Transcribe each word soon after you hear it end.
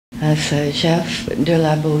Jeff de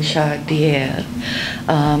la Bouchardière.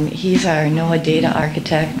 He's our NOAA data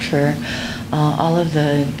architect for all of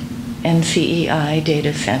the NCEI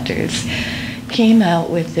data centers. Came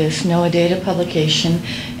out with this NOAA data publication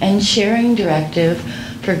and sharing directive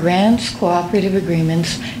for grants, cooperative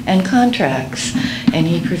agreements, and contracts, and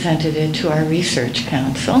he presented it to our research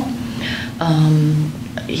council.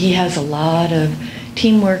 He has a lot of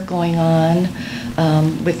teamwork going on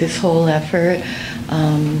with this whole effort.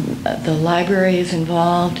 The library is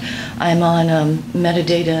involved. I'm on a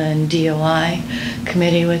metadata and DOI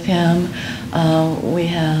committee with him. We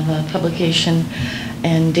have a publication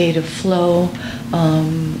and data flow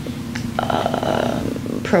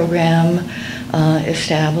program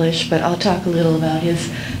established, but I'll talk a little about his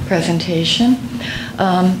presentation.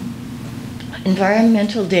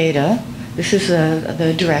 Environmental data, this is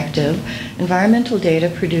the directive. Environmental data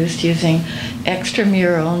produced using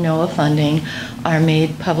extramural NOAA funding are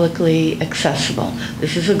made publicly accessible.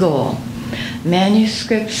 This is a goal.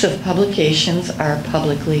 Manuscripts of publications are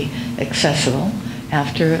publicly accessible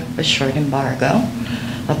after a short embargo,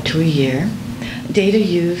 up to a year. Data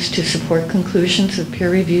used to support conclusions of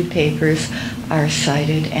peer-reviewed papers are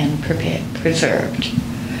cited and preserved.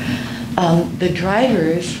 The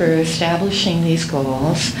drivers for establishing these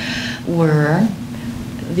goals were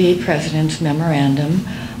the President's memorandum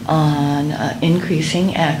on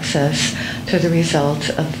increasing access to the results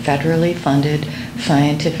of federally funded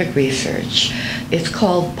scientific research. It's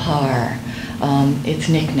called PAR, its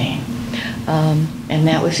nickname. And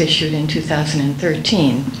that was issued in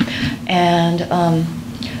 2013. And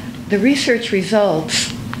the research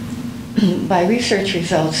results, by research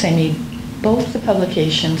results, they mean both the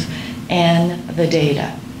publications and the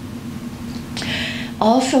data.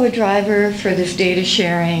 Also a driver for this data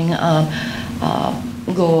sharing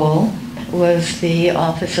goal was the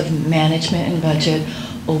Office of Management and Budget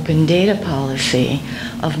Open Data Policy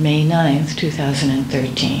of May 9th,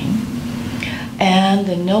 2013. And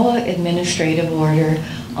the NOAA Administrative Order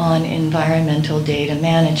on Environmental Data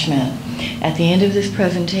Management. At the end of this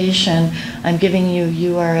presentation, I'm giving you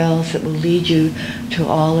URLs that will lead you to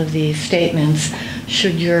all of these statements.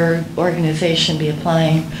 Should your organization be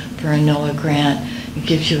applying for a NOAA grant, it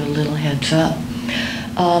gives you a little heads up.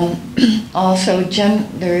 Also,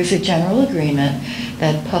 there is a general agreement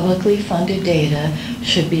that publicly funded data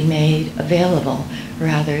should be made available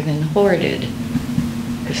rather than hoarded,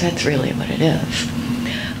 because that's really what it is.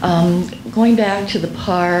 Going back to the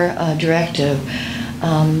PAR directive,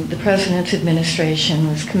 the President's administration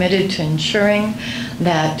was committed to ensuring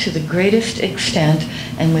that to the greatest extent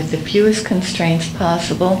and with the fewest constraints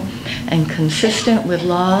possible and consistent with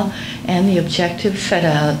law and the objectives set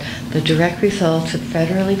out, the direct results of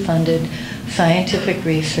federally funded scientific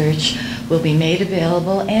research will be made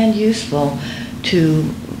available and useful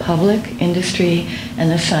to public, industry, and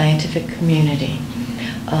the scientific community,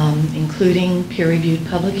 including peer-reviewed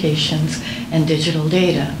publications and digital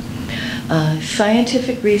data.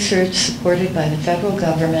 Scientific research supported by the federal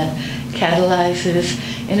government catalyzes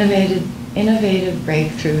innovative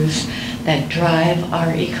breakthroughs that drive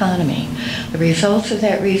our economy. The results of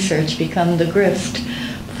that research become the grist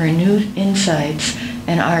for new insights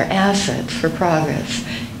and our assets for progress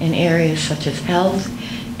in areas such as health,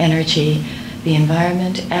 energy, the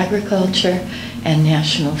environment, agriculture, and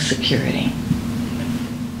national security.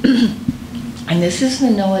 And this is the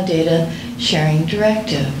NOAA Data Sharing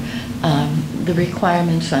Directive, the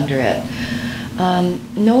requirements under it.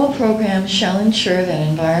 NOAA programs shall ensure that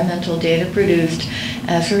environmental data produced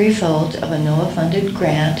as a result of a NOAA-funded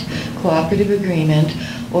grant, cooperative agreement,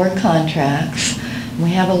 or contracts. We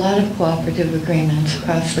have a lot of cooperative agreements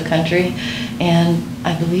across the country, and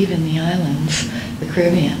I believe in the islands, the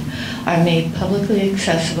Caribbean, are made publicly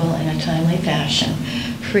accessible in a timely fashion,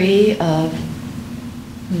 free of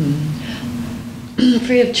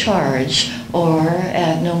charge or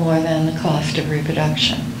at no more than the cost of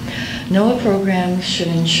reproduction. NOAA programs should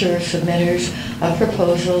ensure submitters of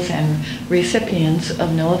proposals and recipients of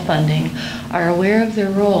NOAA funding are aware of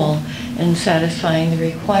their role in satisfying the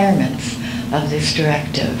requirements of this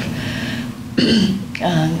directive.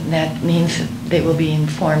 That means that they will be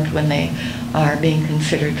informed when they are being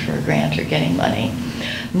considered for a grant or getting money.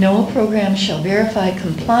 NOAA programs shall verify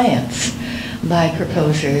compliance by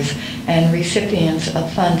proposers and recipients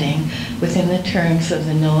of funding within the terms of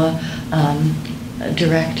the NOAA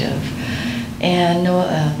directive, and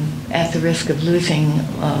NOAA, at the risk of losing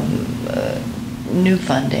new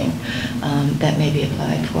funding that may be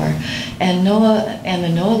applied for. And NOAA and the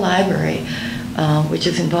NOAA Library, which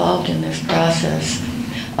is involved in this process,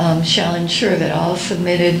 shall ensure that all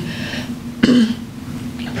submitted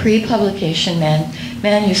pre-publication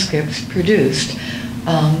manuscripts produced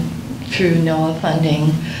through NOAA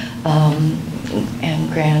funding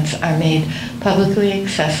and grants are made publicly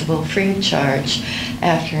accessible free of charge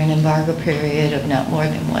after an embargo period of not more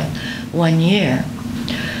than 1 year.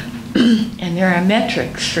 And there are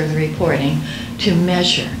metrics for the reporting to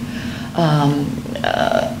measure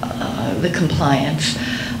the compliance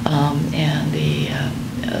and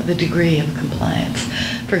the degree of compliance.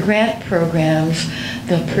 For grant programs,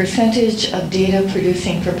 the percentage of data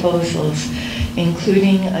producing proposals,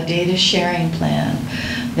 including a data sharing plan,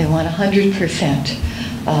 they want 100%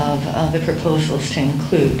 of the proposals to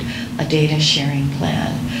include a data sharing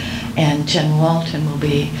plan. And Jen Walton will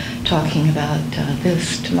be talking about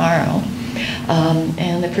this tomorrow.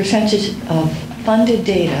 And the percentage of funded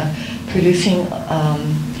data producing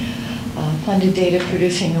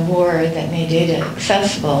award that made data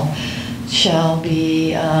accessible shall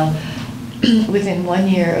be within 1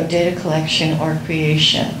 year of data collection or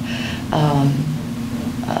creation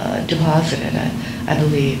deposited, I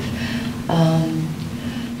believe.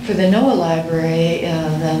 For the NOAA library,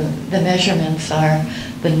 the measurements are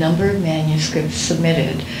the number of manuscripts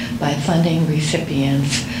submitted by funding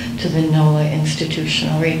recipients to the NOAA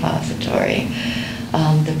institutional repository,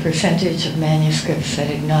 the percentage of manuscripts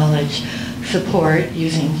that acknowledge support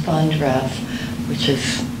using FundRef, which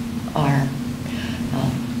is our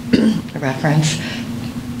reference,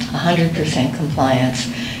 100% compliance,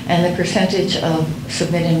 and the percentage of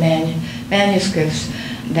submitted manuscripts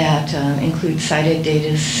that include cited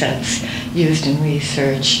data sets used in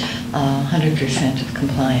research, 100% of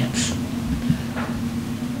compliance.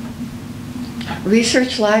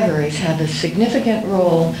 Research libraries have a significant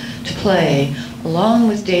role to play, along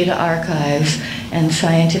with data archives and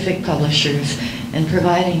scientific publishers, in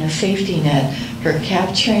providing a safety net for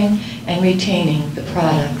capturing and retaining the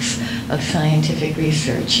products of scientific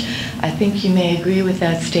research. I think you may agree with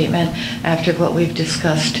that statement after what we've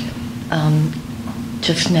discussed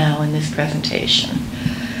just now in this presentation.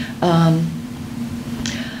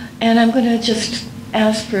 And I'm going to just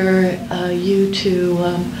ask for you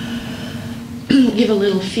to give a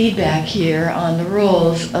little feedback here on the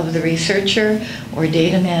roles of the researcher or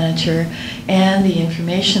data manager and the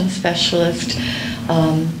information specialist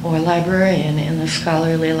or librarian in the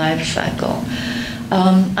scholarly life cycle.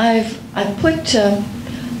 I've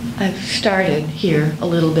started here a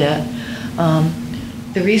little bit.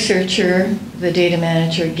 The researcher, the data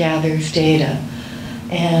manager, gathers data,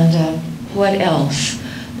 and what else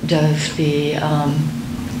does the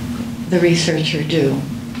researcher do?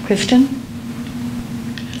 Kristen?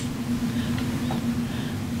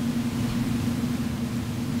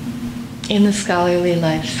 In the scholarly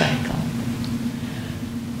life cycle,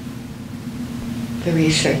 the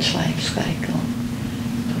research life cycle,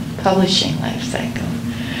 publishing life cycle.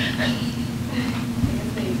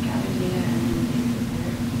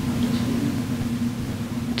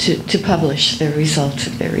 To publish the results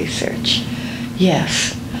of their research.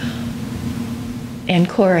 Yes. And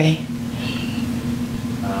Corey?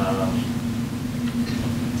 I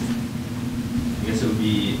guess it would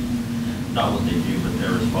be not what they do, but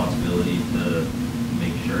their responsibility to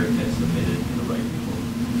make sure it gets submitted to the right people,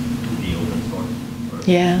 to the open source.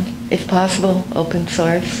 Yeah, if possible, open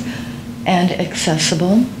source and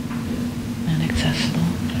accessible. And accessible.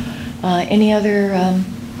 Any other,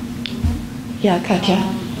 yeah, Katja?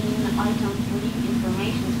 In item 3,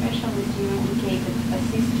 information specialist, you indicated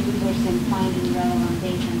assist users in finding relevant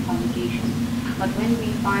data and publications. But when we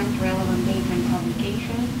find relevant data and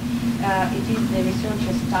publications, it is the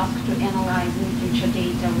researcher's task to analyze literature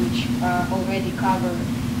data which already cover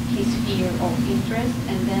his sphere of interest,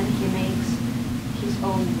 and then he makes his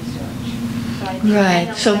own research. So I think right,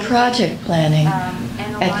 so project planning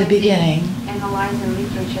at the beginning. Analyzing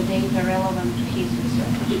literature data relevant to his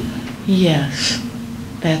research. Yes,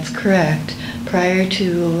 that's correct. Prior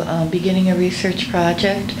to beginning a research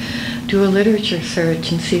project, do a literature search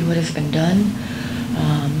and see what has been done.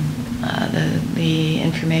 The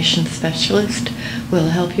information specialist will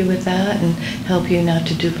help you with that and help you not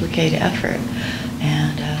to duplicate effort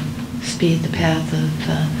and speed the path of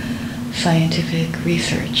scientific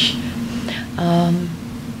research.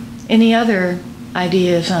 Any other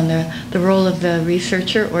ideas on the role of the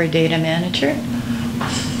researcher or data manager?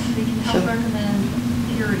 They can help recommend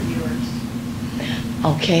peer reviewers.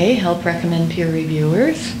 Okay, help recommend peer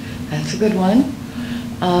reviewers. That's a good one.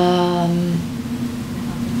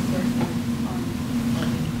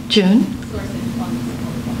 June?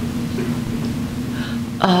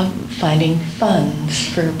 Finding funds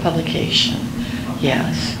for publication.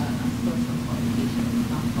 Yes.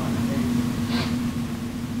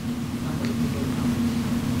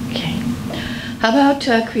 Okay. How about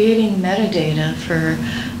creating metadata for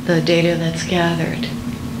the data that's gathered?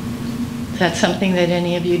 Is that something that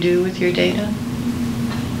any of you do with your data?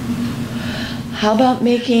 How about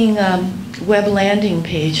making web landing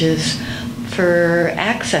pages for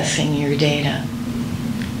accessing your data?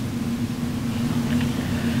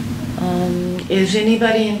 Is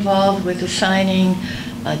anybody involved with assigning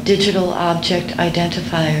digital object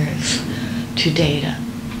identifiers to data?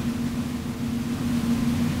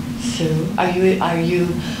 So are you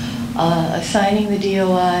assigning the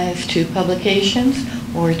DOIs to publications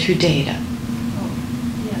or to data?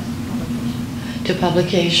 Yes, publication. To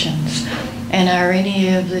publications. And are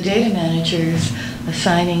any of the data managers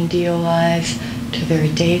assigning DOIs to their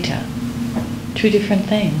data? Two different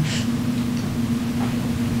things.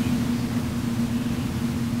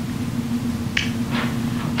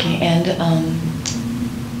 Okay, and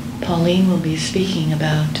Pauline will be speaking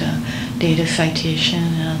about data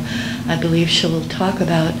citation. I believe she'll talk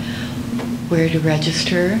about where to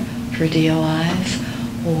register for DOIs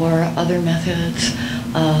or other methods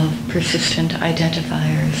of persistent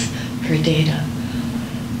identifiers for data.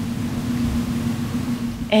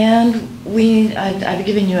 And I've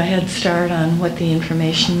given you a head start on what the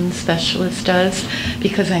information specialist does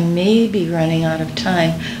because I may be running out of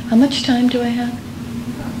time. How much time do I have?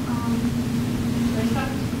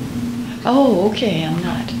 Oh, okay, I'm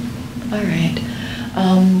not. All right.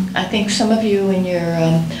 I think some of you in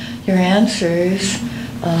your answers,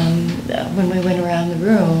 when we went around the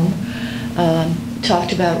room,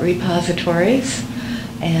 talked about repositories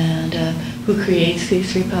and who creates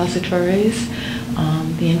these repositories,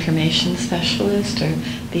 the information specialist or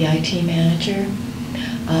the IT manager.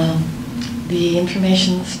 The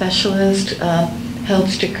information specialist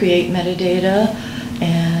helps to create metadata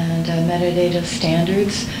and metadata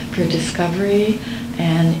standards for discovery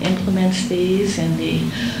and implements these in the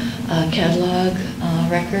catalog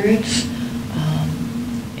records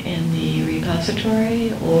in the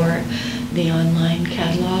repository or the online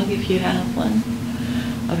catalog if you have one.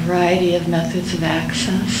 A variety of methods of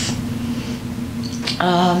access.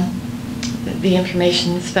 The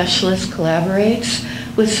information specialist collaborates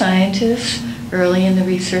with scientists early in the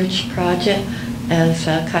research project, as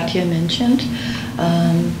Katya mentioned,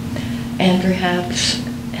 and perhaps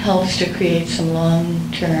helps to create some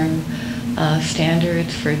long-term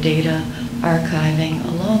standards for data archiving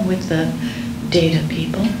along with the data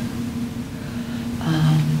people.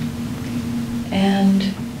 And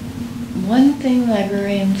one thing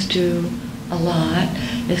librarians do a lot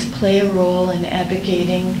is play a role in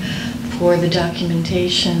advocating for the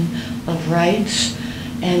documentation of rights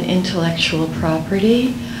and intellectual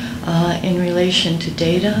property in relation to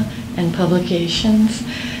data and publications.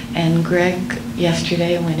 And Greg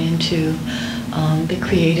yesterday went into the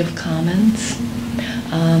Creative Commons.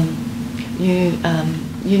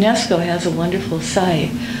 UNESCO has a wonderful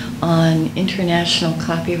site on international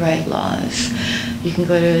copyright laws. You can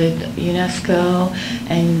go to UNESCO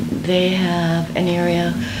and they have an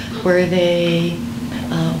area where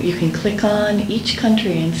you can click on each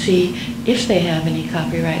country and see if they have any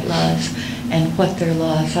copyright laws and what their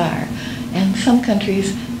laws are. And some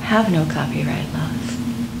countries have no copyright laws.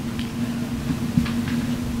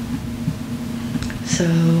 So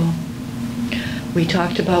we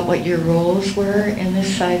talked about what your roles were in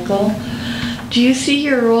this cycle. Do you see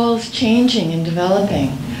your roles changing and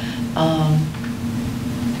developing?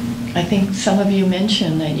 I think some of you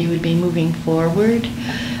mentioned that you would be moving forward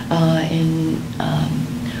in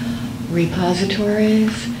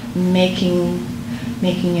repositories, making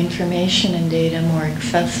information and data more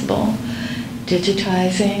accessible,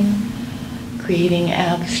 digitizing, creating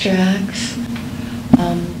abstracts.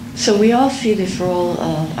 So we all see this role,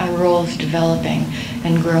 our roles developing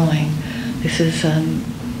and growing. This is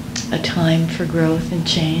a time for growth and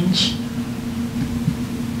change.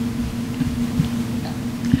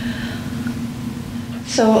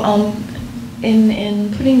 So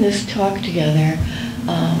in putting this talk together,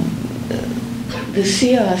 the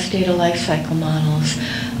COS data lifecycle models,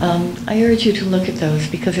 I urge you to look at those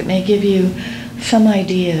because it may give you some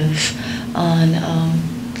ideas on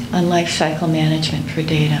lifecycle management for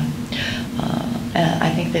data.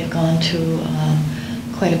 I think they've gone to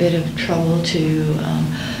quite a bit of trouble to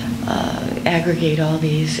aggregate all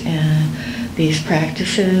these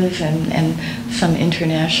practices and some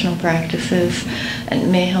international practices, and it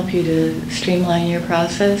may help you to streamline your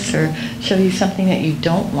process or show you something that you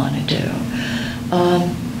don't want to do.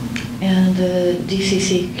 And the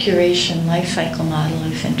DCC curation lifecycle model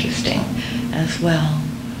is interesting as well.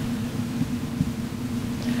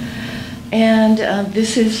 And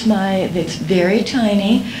this is it's very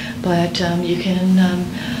tiny, but you can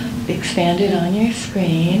expanded on your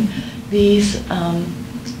screen. These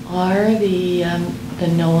are the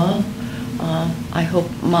NOAA, I hope,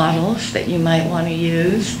 models that you might want to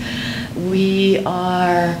use. We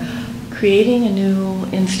are creating a new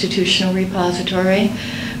institutional repository.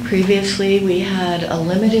 Previously, we had a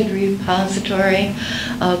limited repository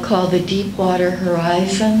called the Deepwater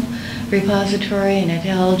Horizon Repository, and it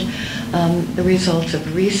held the results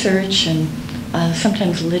of research and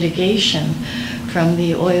sometimes litigation from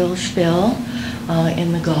the oil spill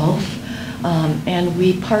in the Gulf. And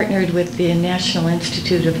we partnered with the National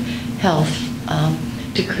Institute of Health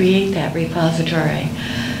to create that repository.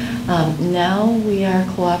 Now we are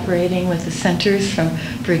cooperating with the Centers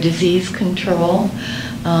for Disease Control.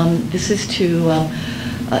 This is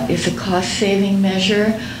is a cost-saving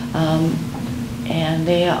measure, and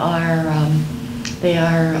they are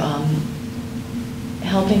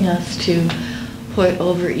helping us to put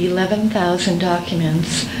over 11,000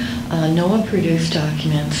 documents, NOAA-produced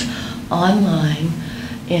documents, online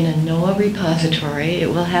in a NOAA repository. It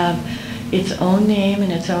will have its own name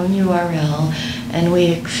and its own URL, and we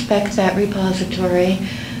expect that repository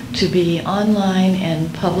to be online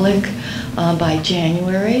and public by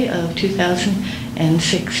January of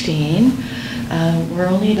 2016. We're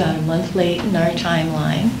only about a month late in our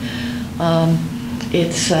timeline.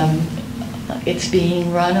 It's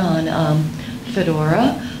being run on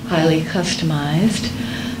Fedora, highly customized,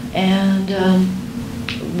 and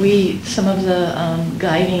some of the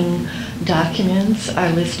guiding documents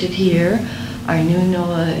are listed here. Our new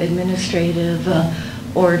NOAA administrative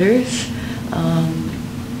orders.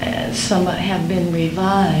 Some have been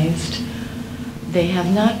revised. They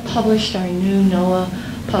have not published our new NOAA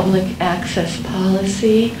public access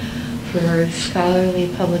policy for scholarly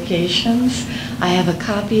publications. I have a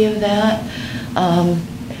copy of that,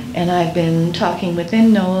 and I've been talking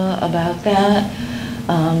within NOAA about that.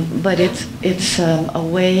 But it's a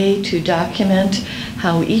way to document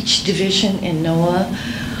how each division in NOAA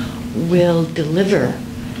will deliver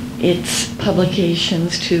its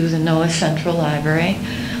publications to the NOAA Central Library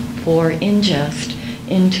for ingest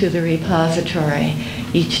into the repository.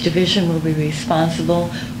 Each division will be responsible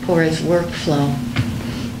for its workflow.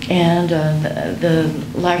 And the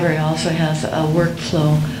library also has a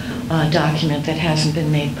workflow document that hasn't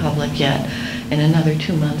been made public yet. In another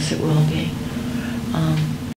 2 months it will be.